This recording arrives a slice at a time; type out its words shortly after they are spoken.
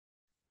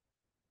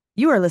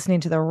You are listening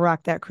to the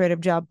Rock That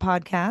Creative Job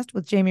podcast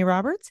with Jamie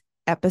Roberts,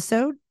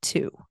 episode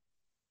 2.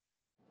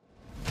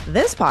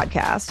 This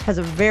podcast has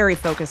a very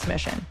focused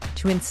mission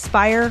to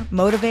inspire,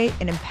 motivate,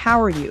 and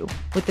empower you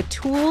with the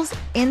tools,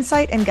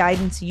 insight, and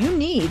guidance you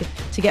need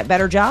to get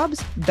better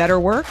jobs, better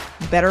work,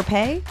 better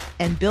pay,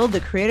 and build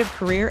the creative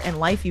career and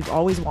life you've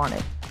always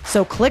wanted.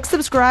 So click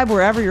subscribe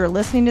wherever you're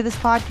listening to this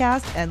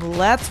podcast, and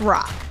let's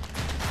rock.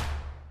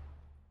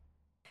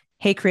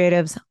 Hey,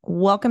 creatives.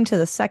 Welcome to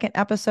the second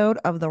episode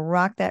of the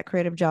Rock That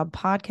Creative Job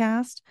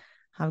podcast.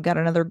 I've got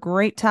another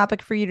great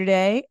topic for you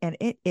today, and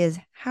it is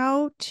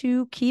how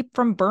to keep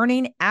from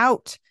burning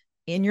out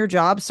in your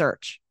job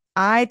search.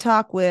 I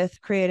talk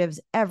with creatives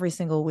every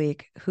single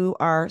week who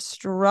are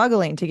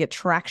struggling to get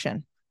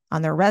traction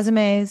on their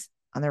resumes,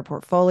 on their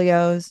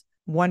portfolios,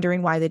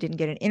 wondering why they didn't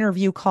get an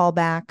interview call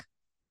back,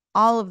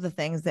 all of the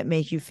things that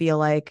make you feel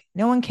like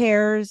no one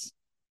cares,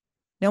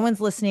 no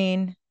one's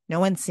listening, no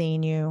one's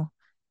seeing you.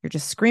 You're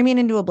just screaming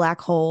into a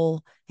black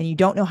hole and you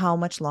don't know how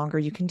much longer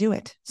you can do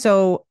it.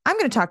 So I'm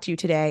going to talk to you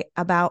today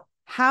about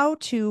how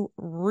to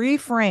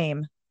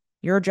reframe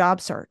your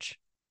job search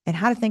and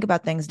how to think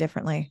about things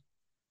differently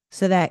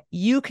so that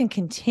you can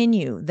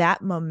continue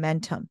that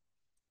momentum.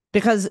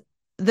 Because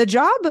the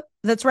job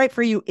that's right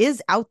for you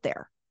is out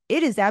there.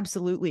 It is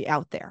absolutely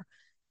out there.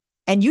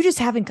 And you just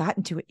haven't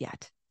gotten to it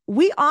yet.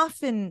 We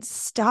often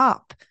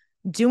stop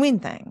doing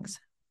things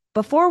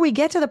before we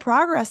get to the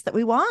progress that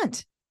we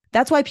want.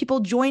 That's why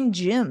people join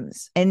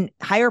gyms and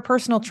hire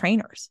personal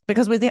trainers,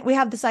 because we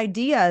have this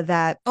idea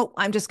that,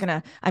 I'm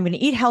going to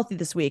eat healthy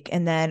this week,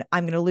 and then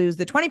I'm going to lose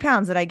the 20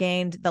 pounds that I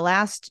gained the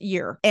last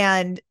year.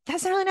 And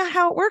that's really not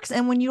how it works.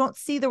 And when you don't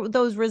see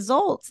those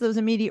results, those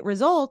immediate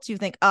results, you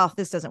think,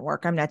 this doesn't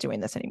work. I'm not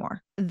doing this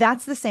anymore.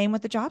 That's the same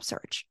with the job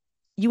search.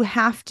 You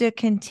have to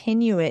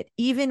continue it,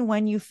 even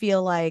when you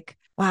feel like,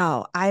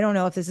 wow, I don't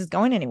know if this is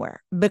going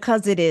anywhere,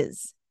 because it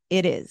is.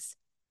 It is.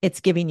 It's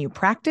giving you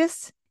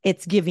practice.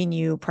 It's giving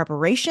you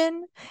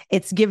preparation.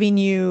 It's giving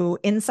you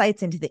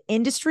insights into the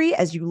industry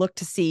as you look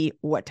to see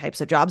what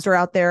types of jobs are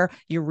out there.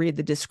 You read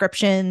the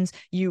descriptions,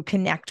 you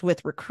connect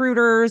with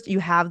recruiters,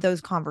 you have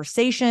those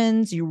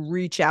conversations, you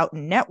reach out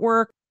and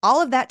network.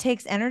 All of that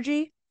takes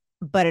energy,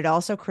 but it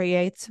also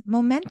creates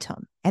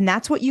momentum. And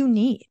that's what you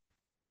need.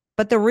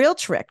 But the real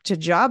trick to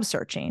job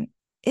searching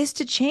is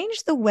to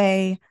change the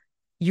way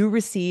you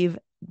receive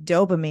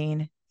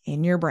dopamine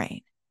in your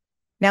brain.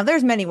 Now,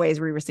 there's many ways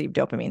we receive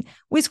dopamine.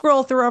 We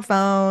scroll through our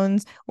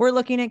phones. We're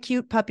looking at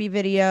cute puppy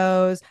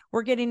videos.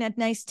 We're getting a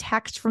nice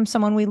text from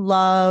someone we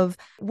love.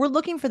 We're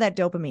looking for that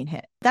dopamine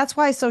hit. That's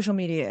why social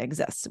media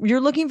exists. You're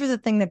looking for the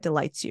thing that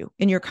delights you,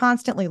 and you're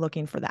constantly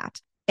looking for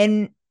that.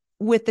 And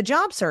with the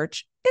job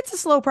search, it's a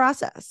slow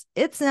process.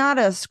 It's not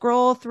a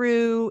scroll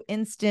through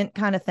instant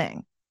kind of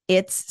thing.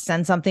 It's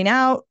send something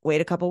out,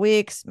 wait a couple of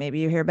weeks, maybe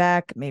you hear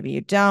back, maybe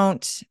you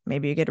don't,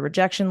 maybe you get a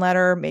rejection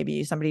letter,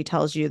 maybe somebody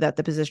tells you that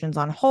the position's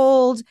on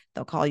hold,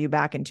 they'll call you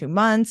back in 2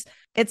 months.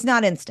 It's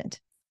not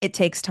instant. It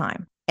takes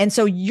time. And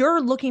so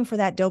you're looking for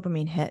that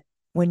dopamine hit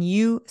when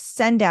you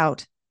send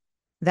out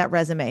that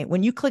resume,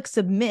 when you click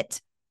submit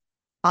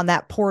on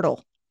that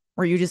portal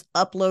where you just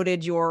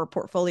uploaded your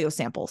portfolio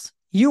samples.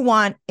 You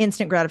want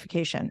instant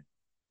gratification.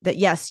 That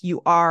yes,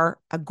 you are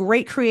a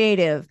great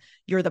creative.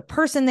 You're the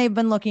person they've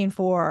been looking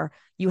for.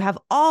 You have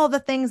all the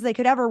things they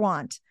could ever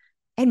want.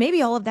 And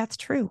maybe all of that's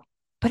true,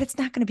 but it's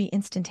not going to be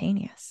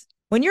instantaneous.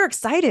 When you're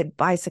excited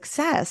by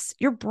success,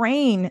 your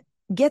brain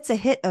gets a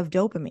hit of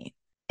dopamine,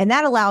 and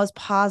that allows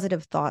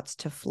positive thoughts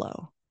to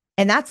flow.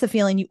 And that's the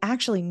feeling you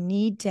actually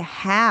need to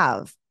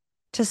have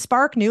to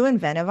spark new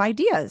inventive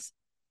ideas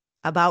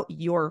about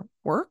your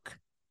work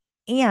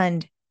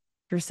and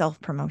your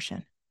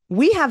self-promotion.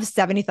 We have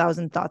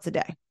 70,000 thoughts a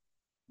day.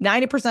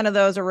 90% of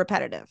those are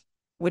repetitive,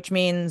 which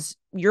means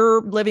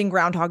you're living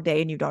Groundhog Day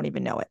and you don't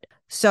even know it.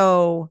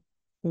 So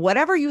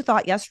whatever you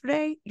thought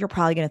yesterday, you're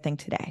probably going to think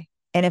today.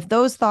 And if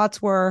those thoughts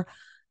were,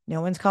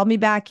 no one's called me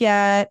back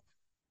yet,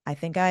 I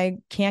think I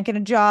can't get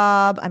a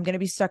job, I'm going to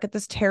be stuck at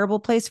this terrible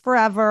place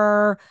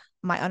forever,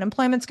 my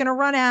unemployment's going to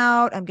run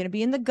out, I'm going to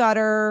be in the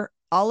gutter,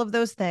 all of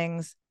those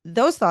things,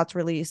 those thoughts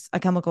release a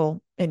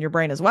chemical in your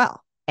brain as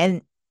well.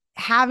 And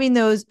having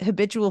those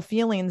habitual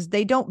feelings,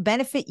 they don't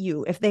benefit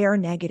you if they are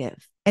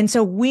negative. And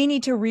so we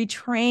need to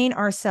retrain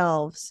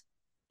ourselves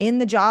in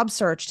the job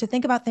search to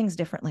think about things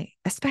differently,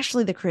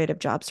 especially the creative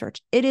job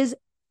search. It is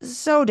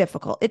so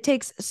difficult. It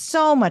takes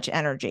so much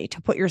energy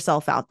to put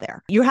yourself out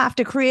there. You have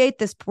to create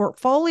this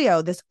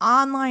portfolio, this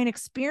online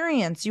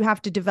experience. You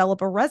have to develop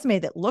a resume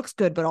that looks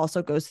good, but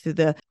also goes through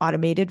the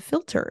automated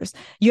filters.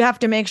 You have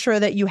to make sure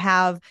that you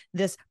have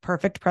this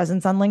perfect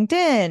presence on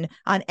LinkedIn,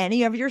 on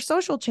any of your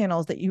social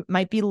channels that you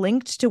might be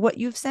linked to what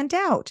you've sent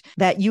out,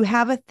 that you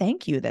have a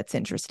thank you that's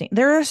interesting.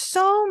 There are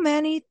so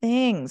many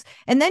things.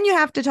 And then you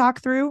have to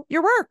talk through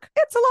your work.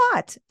 It's a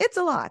lot. It's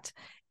a lot.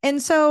 And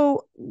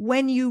so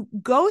when you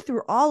go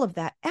through all of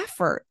that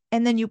effort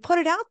and then you put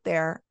it out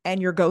there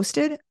and you're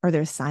ghosted or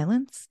there's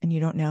silence and you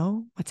don't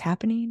know what's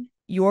happening,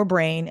 your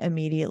brain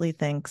immediately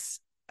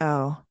thinks,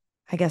 oh,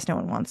 I guess no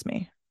one wants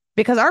me.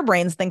 Because our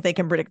brains think they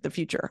can predict the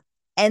future.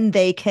 and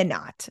they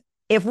cannot.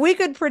 If we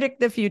could predict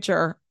the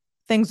future,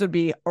 things would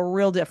be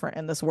real different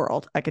in this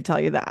world. I could tell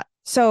you that.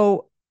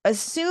 So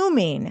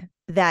assuming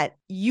that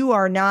you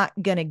are not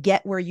going to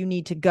get where you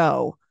need to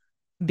go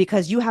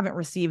because you haven't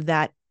received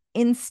that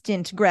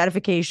instant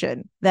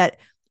gratification, that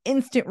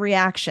instant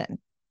reaction,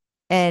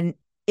 and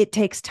it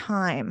takes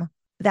time,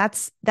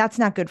 that's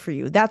not good for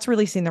you. That's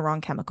releasing the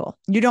wrong chemical.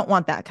 You don't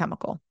want that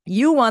chemical.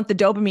 You want the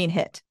dopamine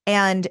hit,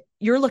 and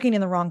you're looking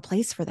in the wrong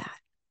place for that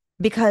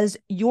because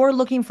you're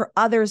looking for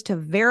others to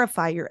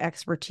verify your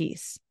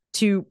expertise,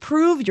 to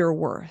prove your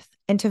worth,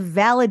 and to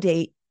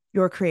validate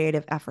your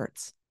creative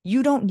efforts.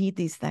 You don't need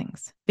these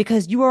things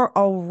because you are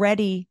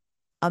already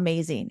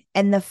amazing.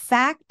 And the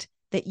fact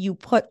that you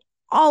put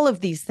all of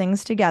these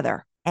things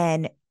together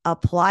and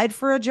applied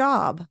for a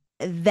job,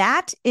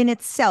 that in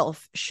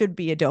itself should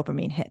be a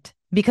dopamine hit,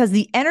 because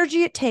the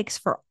energy it takes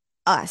for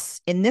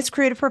us in this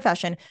creative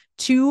profession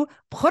to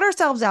put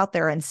ourselves out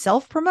there and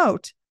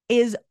self-promote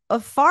is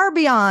far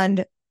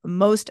beyond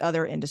most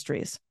other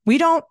industries. We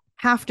don't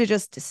have to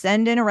just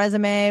send in a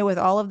resume with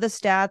all of the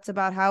stats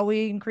about how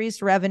we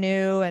increased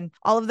revenue and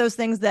all of those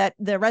things that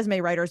the resume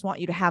writers want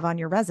you to have on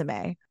your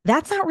resume.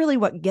 That's not really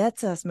what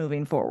gets us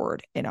moving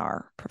forward in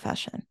our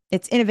profession.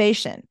 It's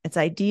innovation, it's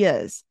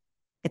ideas,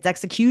 it's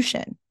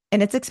execution,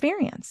 and it's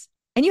experience.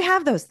 And you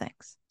have those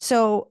things.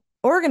 So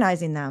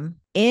organizing them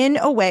in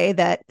a way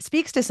that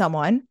speaks to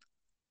someone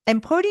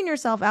and putting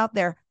yourself out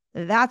there,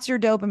 that's your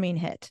dopamine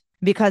hit.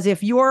 Because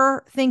if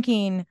you're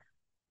thinking,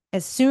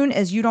 as soon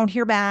as you don't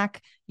hear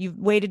back, you've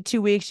waited 2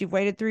 weeks, you've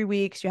waited 3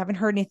 weeks, you haven't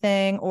heard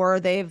anything, or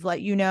they've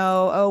let you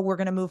know, oh, we're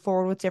going to move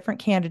forward with different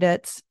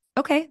candidates.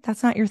 Okay,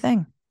 that's not your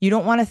thing. You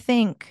don't want to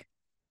think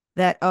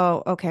that,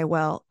 oh, okay,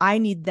 well, I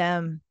need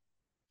them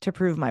to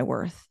prove my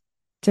worth,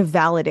 to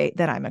validate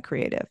that I'm a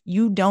creative.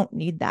 You don't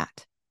need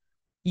that.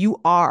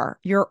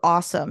 You're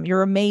awesome.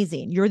 You're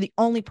amazing. You're the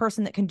only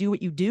person that can do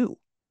what you do.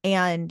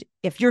 And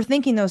if you're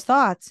thinking those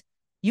thoughts,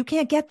 you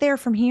can't get there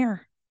from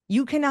here.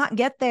 You cannot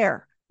get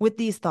there with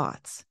these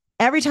thoughts.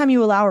 Every time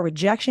you allow a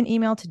rejection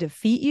email to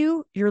defeat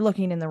you, you're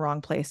looking in the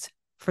wrong place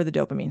for the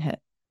dopamine hit.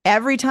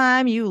 Every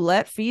time you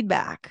let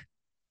feedback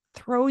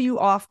throw you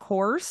off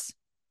course,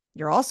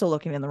 you're also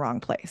looking in the wrong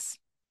place.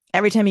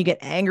 Every time you get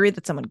angry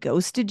that someone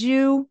ghosted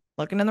you,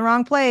 looking in the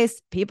wrong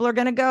place. People are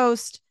going to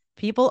ghost.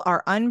 People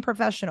are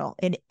unprofessional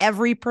in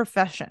every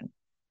profession.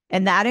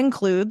 And that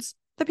includes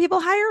the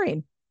people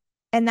hiring.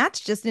 And that's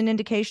just an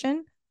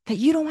indication that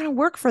you don't want to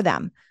work for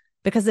them.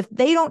 Because if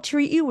they don't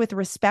treat you with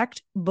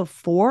respect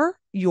before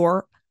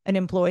you're an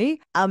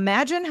employee,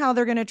 imagine how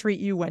they're going to treat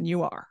you when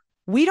you are.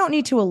 We don't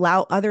need to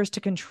allow others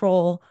to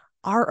control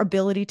our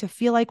ability to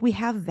feel like we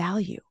have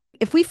value.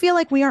 If we feel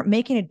like we aren't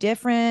making a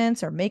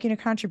difference or making a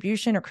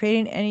contribution or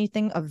creating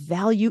anything of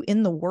value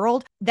in the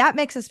world, that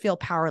makes us feel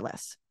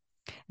powerless.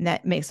 And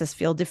that makes us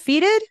feel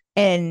defeated.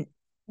 And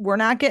we're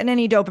not getting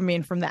any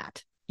dopamine from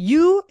that.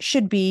 You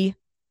should be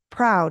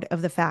proud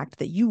of the fact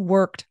that you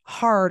worked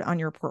hard on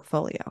your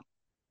portfolio.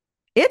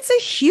 It's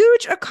a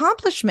huge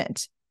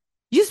accomplishment.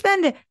 You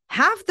spend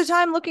half the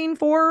time looking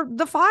for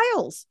the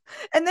files,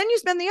 and then you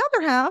spend the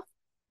other half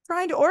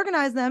trying to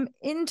organize them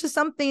into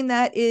something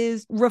that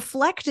is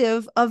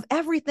reflective of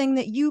everything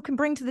that you can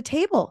bring to the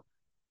table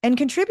and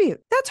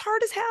contribute. That's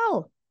hard as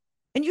hell.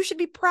 And you should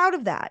be proud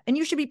of that. And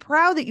you should be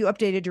proud that you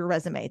updated your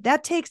resume.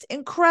 That takes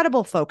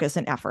incredible focus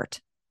and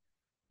effort.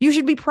 You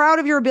should be proud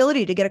of your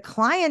ability to get a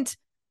client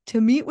to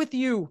meet with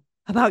you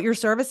about your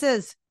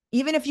services.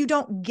 Even if you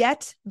don't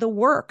get the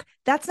work,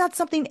 that's not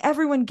something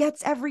everyone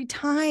gets every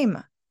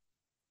time.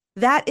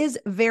 That is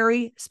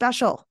very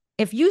special.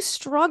 If you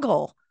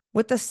struggle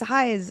with the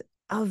size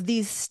of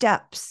these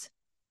steps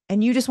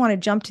and you just want to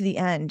jump to the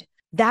end,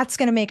 that's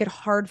going to make it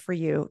hard for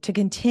you to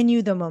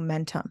continue the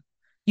momentum.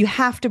 You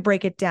have to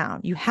break it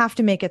down. You have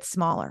to make it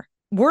smaller.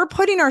 We're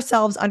putting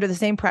ourselves under the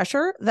same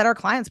pressure that our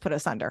clients put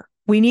us under.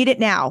 We need it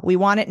now. We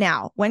want it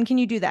now. When can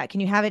you do that? Can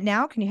you have it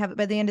now? Can you have it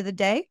by the end of the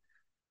day?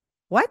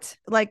 What?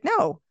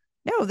 No,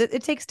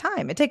 it takes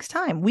time. It takes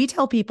time. We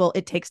tell people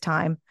it takes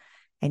time.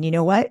 And you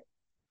know what? It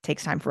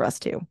takes time for us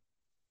too.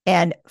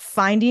 And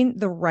finding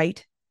the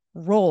right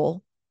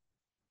role,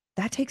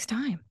 that takes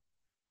time,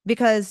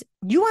 because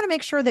you want to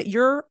make sure that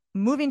you're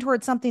moving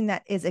towards something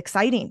that is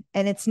exciting.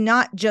 And it's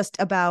not just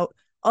about,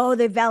 oh,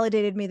 they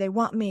validated me, they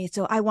want me,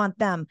 so I want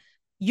them.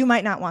 You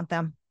might not want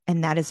them,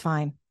 and that is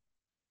fine.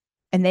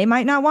 And they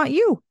might not want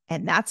you,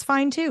 and that's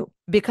fine too,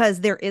 because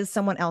there is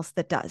someone else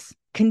that does.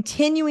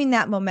 Continuing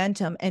that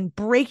momentum and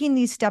breaking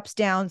these steps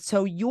down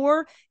so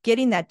you're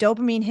getting that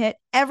dopamine hit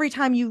every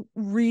time you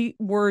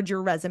reword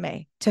your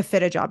resume to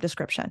fit a job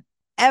description.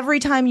 Every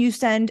time you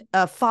send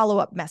a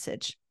follow-up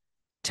message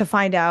to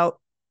find out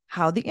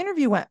how the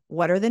interview went.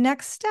 What are the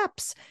next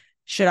steps?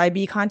 Should I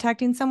be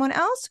contacting someone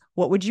else?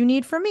 What would you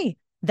need from me?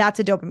 That's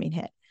a dopamine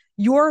hit.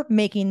 You're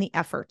making the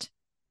effort.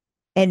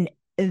 And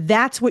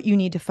that's what you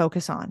need to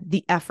focus on,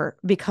 the effort,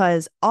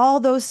 because all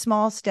those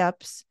small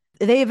steps,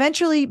 they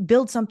eventually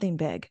build something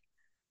big,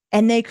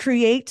 and they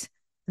create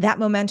that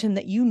momentum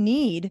that you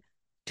need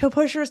to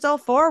push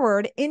yourself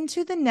forward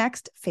into the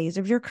next phase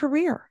of your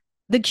career.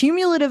 The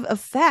cumulative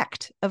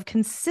effect of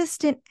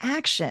consistent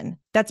action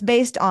that's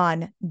based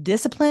on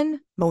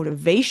discipline,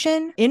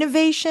 motivation,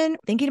 innovation,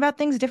 thinking about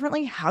things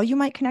differently, how you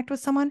might connect with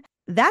someone,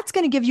 that's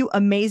going to give you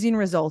amazing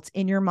results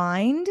in your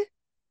mind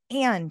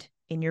and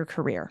in your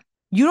career.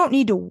 You don't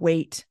need to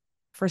wait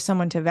for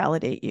someone to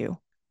validate you.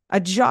 A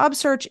job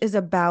search is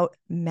about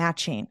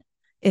matching.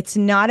 It's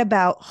not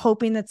about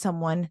hoping that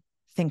someone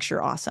thinks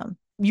you're awesome.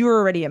 You're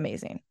already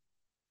amazing.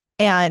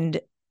 And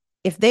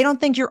if they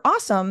don't think you're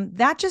awesome,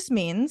 that just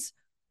means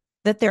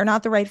that they're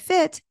not the right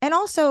fit. And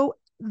also,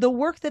 the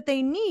work that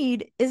they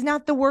need is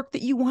not the work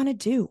that you want to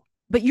do.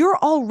 But you're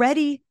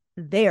already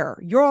there.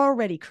 You're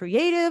already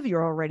creative.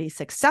 You're already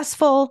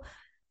successful.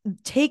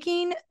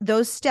 Taking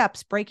those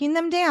steps, breaking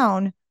them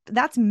down,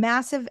 that's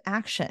massive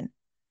action.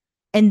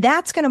 And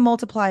that's going to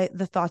multiply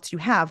the thoughts you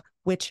have,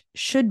 which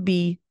should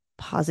be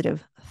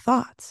positive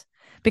thoughts.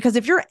 Because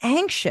if you're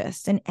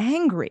anxious and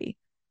angry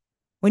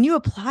when you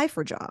apply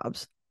for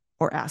jobs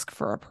or ask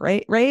for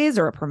a raise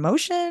or a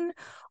promotion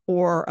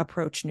or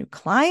approach new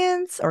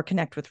clients or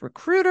connect with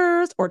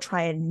recruiters or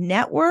try and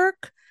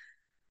network,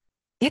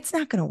 it's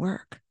not going to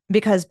work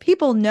because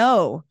people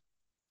know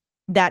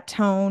that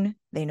tone,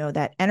 they know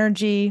that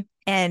energy,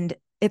 and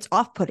it's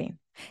off-putting.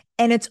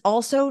 And it's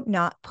also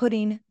not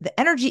putting the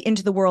energy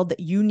into the world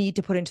that you need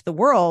to put into the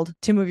world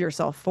to move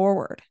yourself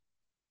forward.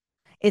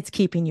 It's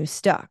keeping you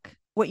stuck.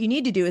 What you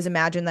need to do is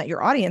imagine that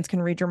your audience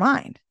can read your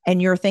mind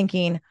and you're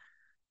thinking,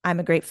 I'm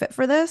a great fit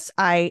for this.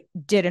 I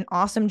did an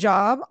awesome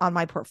job on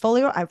my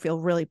portfolio. I feel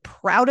really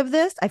proud of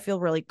this. I feel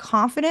really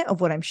confident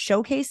of what I'm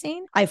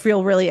showcasing. I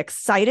feel really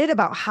excited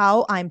about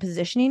how I'm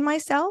positioning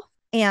myself.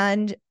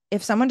 And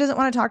if someone doesn't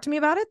want to talk to me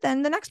about it,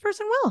 then the next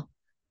person will.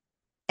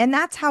 And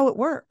that's how it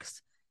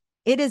works.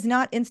 It is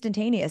not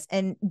instantaneous.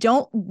 And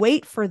don't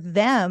wait for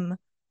them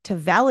to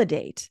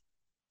validate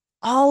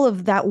all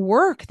of that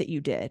work that you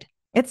did.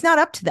 It's not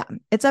up to them.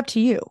 It's up to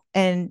you.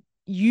 And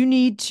you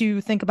need to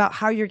think about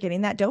how you're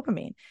getting that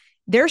dopamine.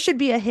 There should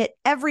be a hit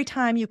every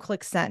time you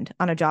click send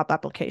on a job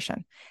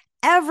application.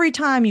 Every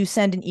time you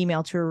send an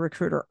email to a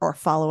recruiter or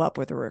follow up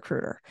with a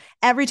recruiter.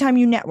 Every time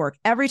you network.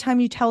 Every time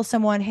you tell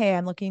someone, hey,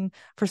 I'm looking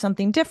for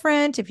something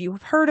different. If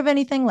you've heard of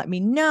anything, let me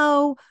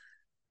know.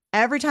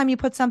 Every time you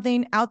put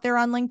something out there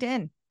on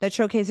LinkedIn that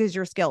showcases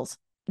your skills,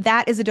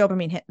 that is a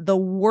dopamine hit. The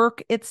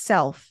work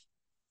itself,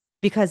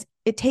 because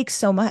it takes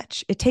so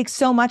much. It takes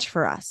so much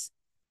for us.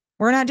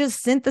 We're not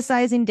just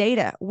synthesizing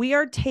data. We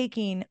are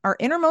taking our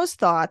innermost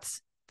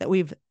thoughts that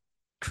we've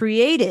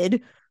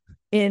created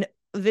in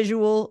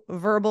visual,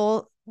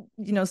 verbal,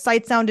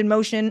 sight, sound, and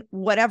motion,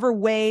 whatever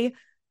way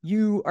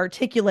you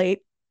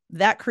articulate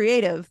that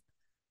creative,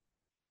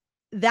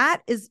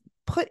 that is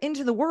put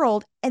into the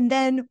world. And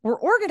then we're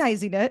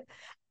organizing it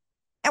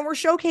and we're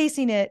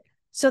showcasing it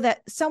so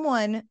that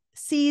someone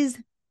sees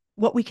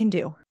what we can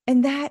do.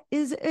 And that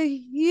is a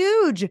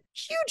huge,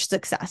 huge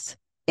success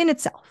in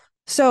itself.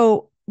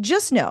 So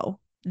just know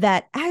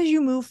that as you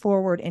move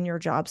forward in your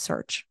job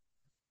search,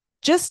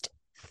 just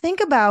think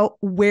about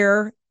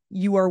where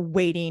you are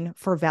waiting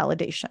for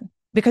validation,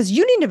 because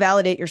you need to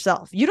validate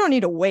yourself. You don't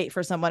need to wait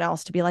for someone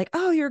else to be like,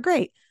 oh, you're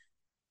great.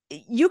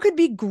 You could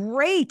be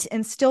great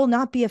and still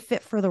not be a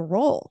fit for the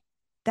role.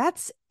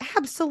 That's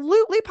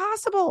absolutely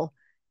possible.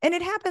 And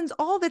it happens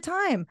all the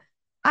time.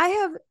 I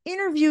have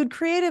interviewed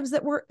creatives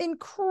that were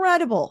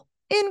incredible.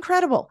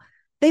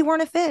 They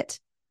weren't a fit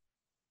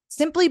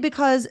simply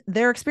because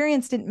their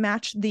experience didn't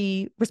match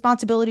the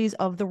responsibilities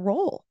of the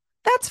role.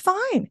 That's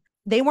fine.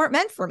 They weren't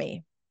meant for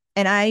me.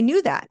 And I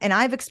knew that. And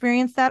I've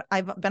experienced that.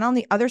 I've been on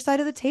the other side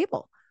of the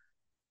table.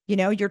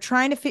 You're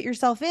trying to fit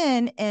yourself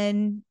in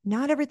and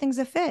not everything's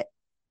a fit.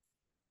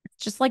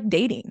 It's just like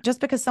dating.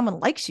 Just because someone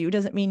likes you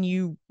doesn't mean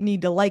you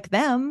need to like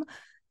them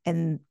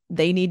and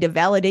they need to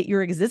validate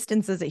your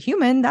existence as a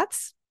human.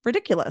 That's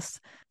ridiculous.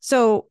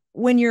 So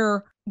when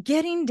you're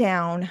getting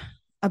down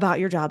about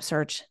your job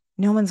search,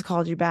 no one's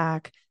called you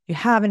back. You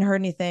haven't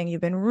heard anything. You've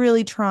been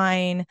really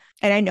trying.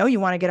 And I know you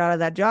want to get out of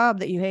that job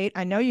that you hate.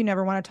 I know you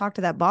never want to talk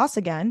to that boss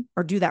again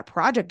or do that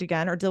project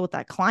again or deal with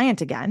that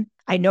client again.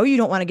 I know you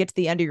don't want to get to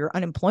the end of your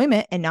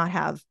unemployment and not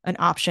have an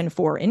option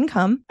for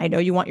income. I know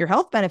you want your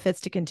health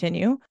benefits to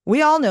continue.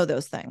 We all know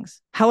those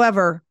things.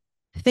 However,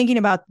 thinking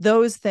about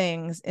those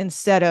things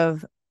instead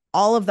of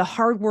all of the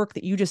hard work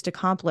that you just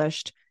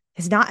accomplished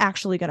is not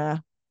actually going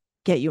to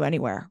get you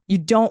anywhere. You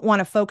don't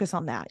want to focus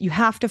on that. You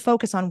have to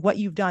focus on what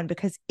you've done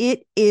because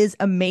it is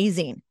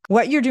amazing.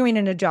 What you're doing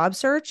in a job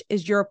search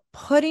is you're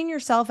putting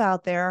yourself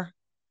out there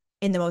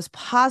in the most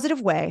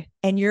positive way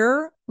and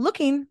you're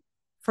looking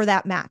for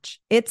that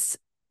match. It's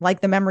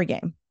like the memory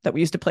game that we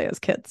used to play as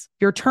kids.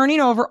 You're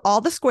turning over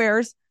all the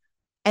squares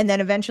and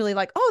then eventually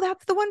like, oh,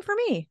 that's the one for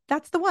me.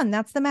 That's the one.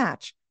 That's the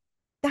match.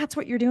 That's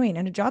what you're doing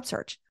in a job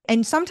search.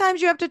 And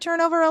sometimes you have to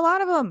turn over a lot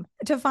of them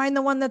to find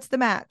the one that's the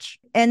match.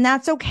 And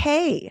that's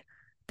okay.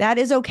 That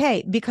is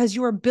okay because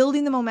you are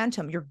building the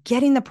momentum. You're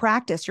getting the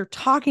practice. You're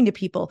talking to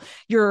people.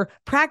 You're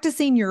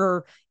practicing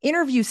your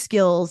interview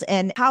skills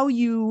and how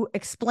you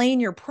explain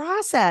your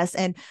process.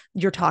 And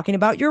you're talking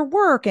about your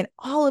work. And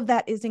all of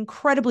that is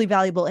incredibly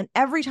valuable. And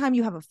every time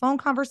you have a phone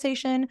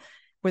conversation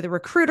with a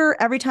recruiter,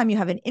 every time you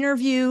have an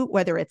interview,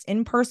 whether it's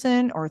in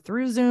person or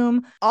through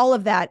Zoom, all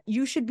of that,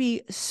 you should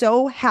be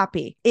so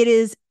happy. It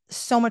is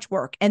so much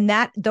work. And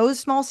those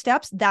small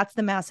steps, that's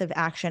the massive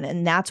action.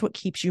 And that's what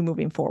keeps you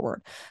moving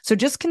forward. So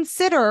just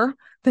consider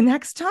the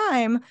next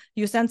time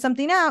you send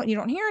something out and you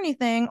don't hear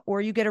anything, or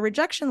you get a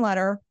rejection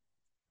letter,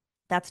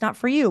 that's not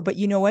for you. But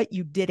you know what?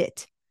 You did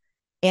it.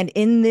 And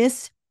in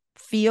this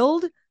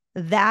field,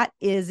 that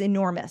is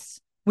enormous.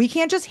 We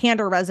can't just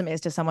hand our resumes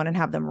to someone and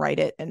have them write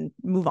it and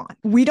move on.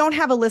 We don't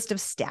have a list of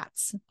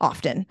stats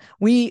often.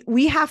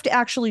 We have to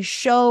actually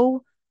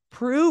show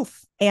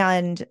proof.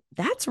 And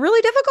that's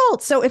really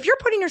difficult. So if you're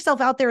putting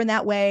yourself out there in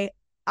that way,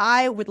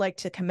 I would like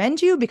to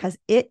commend you because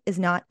it is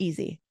not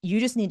easy. You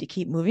just need to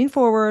keep moving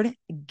forward,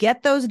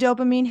 get those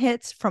dopamine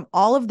hits from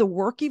all of the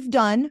work you've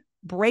done,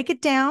 break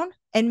it down,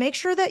 and make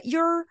sure that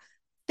you're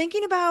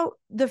thinking about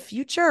the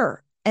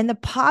future and the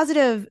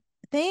positive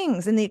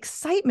things and the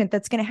excitement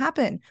that's going to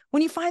happen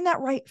when you find that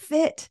right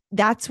fit.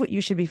 That's what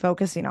you should be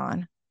focusing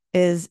on,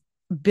 is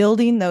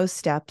building those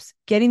steps,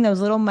 getting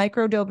those little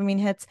micro dopamine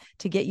hits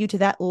to get you to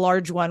that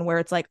large one where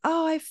it's like,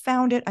 oh, I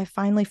found it. I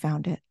finally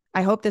found it.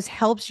 I hope this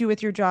helps you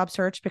with your job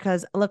search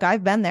because look,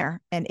 I've been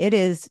there and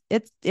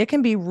it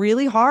can be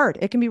really hard.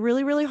 It can be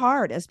really, really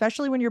hard,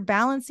 especially when you're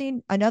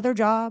balancing another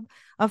job,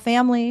 a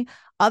family,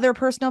 other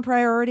personal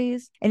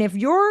priorities. And if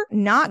you're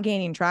not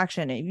gaining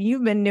traction, if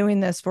you've been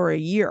doing this for a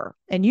year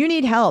and you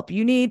need help,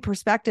 you need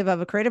perspective of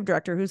a creative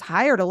director who's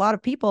hired a lot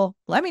of people,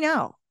 let me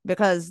know.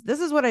 Because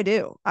this is what I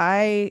do.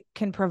 I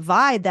can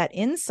provide that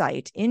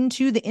insight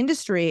into the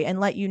industry and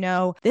let you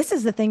know this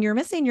is the thing you're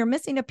missing. You're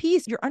missing a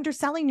piece. You're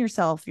underselling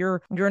yourself.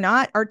 You're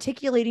not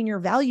articulating your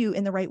value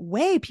in the right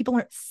way. People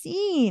aren't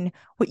seeing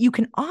what you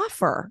can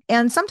offer.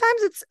 And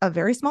sometimes it's a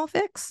very small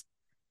fix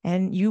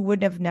and you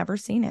would have never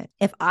seen it.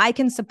 If I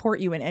can support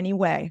you in any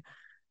way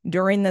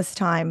during this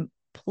time,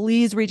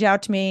 please reach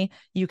out to me.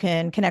 You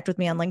can connect with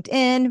me on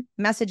LinkedIn,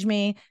 message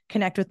me,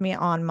 connect with me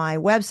on my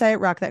website,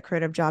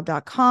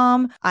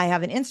 rockthatcreativejob.com. I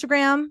have an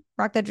Instagram,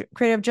 Rock That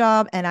Creative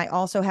Job, and I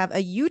also have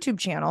a YouTube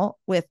channel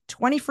with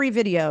 20 free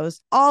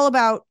videos all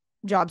about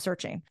job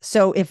searching.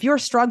 So if you're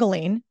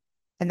struggling,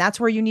 and that's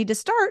where you need to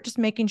start, just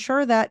making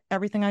sure that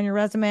everything on your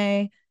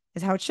resume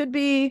is how it should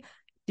be.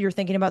 You're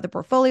thinking about the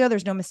portfolio,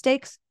 there's no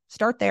mistakes,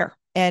 start there.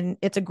 And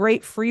it's a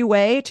great free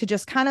way to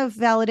just kind of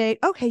validate,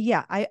 okay,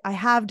 yeah, I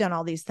have done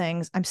all these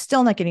things. I'm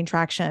still not getting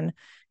traction.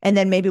 And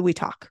then maybe we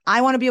talk.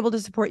 I want to be able to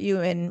support you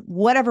in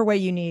whatever way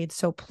you need.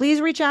 So please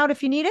reach out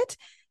if you need it.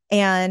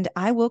 And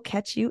I will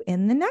catch you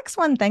in the next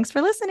one. Thanks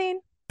for listening.